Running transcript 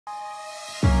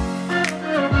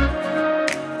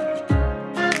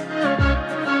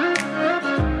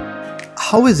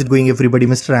How is it going everybody,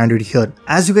 Mr. Android here.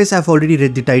 As you guys have already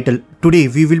read the title, today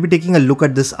we will be taking a look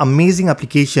at this amazing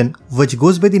application which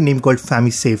goes by the name called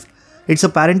FamiSafe. It's a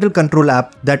parental control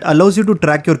app that allows you to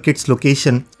track your kids'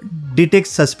 location, detect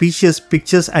suspicious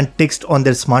pictures and text on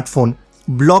their smartphone,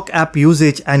 block app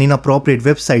usage and inappropriate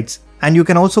websites, and you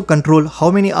can also control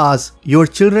how many hours your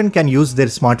children can use their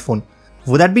smartphone.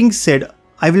 With that being said,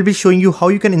 I will be showing you how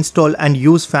you can install and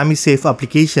use FamiSafe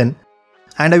application,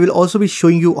 and I will also be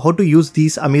showing you how to use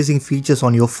these amazing features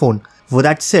on your phone. With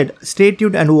that said, stay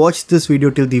tuned and watch this video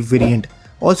till the very end.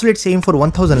 Also, let's aim for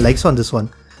 1000 likes on this one.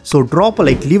 So drop a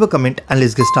like, leave a comment and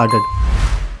let's get started.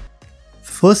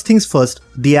 First things first,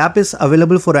 the app is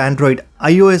available for Android,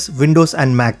 iOS, Windows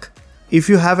and Mac. If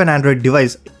you have an Android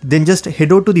device, then just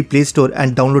head over to the Play Store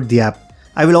and download the app.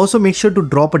 I will also make sure to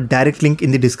drop a direct link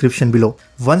in the description below.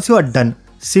 Once you are done,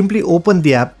 simply open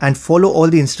the app and follow all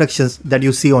the instructions that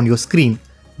you see on your screen.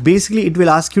 Basically, it will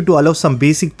ask you to allow some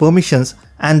basic permissions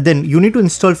and then you need to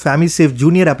install FamiSafe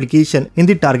Junior application in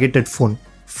the targeted phone.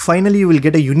 Finally, you will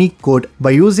get a unique code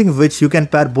by using which you can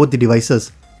pair both the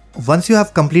devices. Once you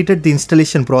have completed the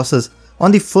installation process,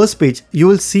 on the first page, you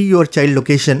will see your child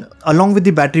location along with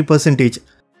the battery percentage,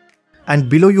 and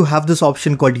below you have this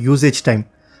option called usage time.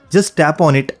 Just tap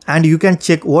on it and you can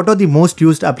check what are the most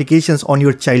used applications on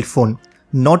your child phone.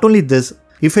 Not only this,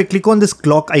 if I click on this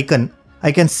clock icon,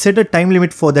 I can set a time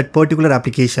limit for that particular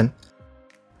application.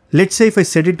 Let's say if I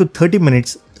set it to 30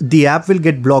 minutes, the app will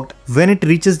get blocked when it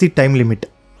reaches the time limit.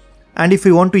 And if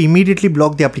I want to immediately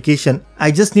block the application,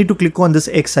 I just need to click on this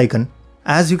X icon.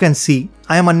 As you can see,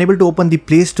 I am unable to open the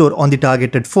Play Store on the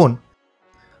targeted phone.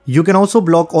 You can also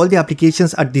block all the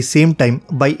applications at the same time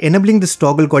by enabling this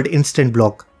toggle called Instant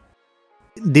Block.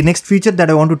 The next feature that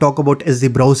I want to talk about is the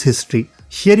browse history.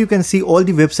 Here you can see all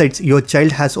the websites your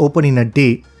child has opened in a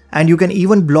day, and you can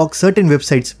even block certain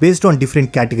websites based on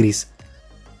different categories.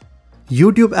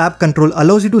 YouTube App Control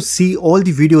allows you to see all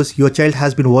the videos your child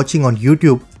has been watching on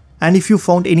YouTube, and if you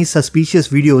found any suspicious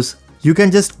videos, you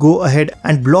can just go ahead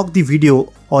and block the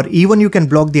video, or even you can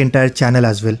block the entire channel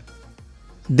as well.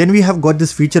 Then we have got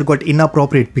this feature called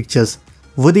Inappropriate Pictures.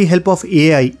 With the help of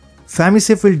AI,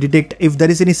 FamiSafe will detect if there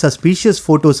is any suspicious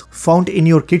photos found in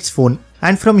your kid's phone,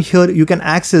 and from here you can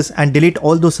access and delete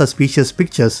all those suspicious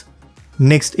pictures.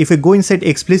 Next, if I go inside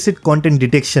explicit content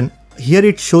detection, here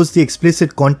it shows the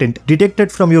explicit content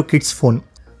detected from your kid's phone.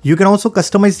 You can also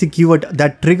customize the keyword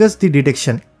that triggers the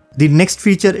detection. The next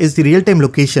feature is the real-time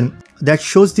location that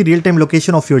shows the real-time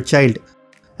location of your child.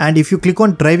 And if you click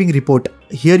on driving report,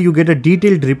 here you get a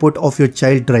detailed report of your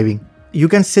child driving. You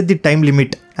can set the time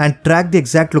limit and track the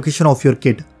exact location of your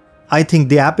kid. I think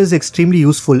the app is extremely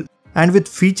useful, and with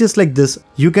features like this,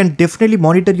 you can definitely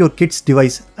monitor your kid's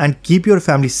device and keep your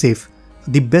family safe.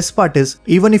 The best part is,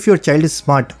 even if your child is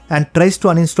smart and tries to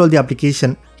uninstall the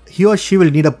application, he or she will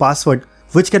need a password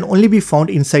which can only be found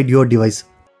inside your device.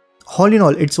 All in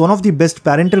all, it's one of the best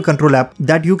parental control app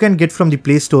that you can get from the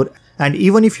Play Store, and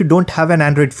even if you don't have an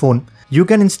Android phone, you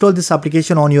can install this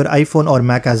application on your iPhone or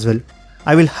Mac as well.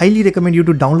 I will highly recommend you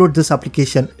to download this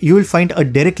application. You will find a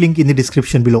direct link in the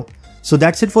description below. So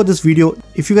that's it for this video.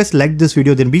 If you guys liked this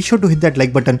video, then be sure to hit that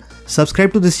like button,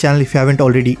 subscribe to this channel if you haven't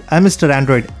already. I'm Mr.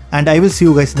 Android, and I will see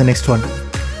you guys in the next one.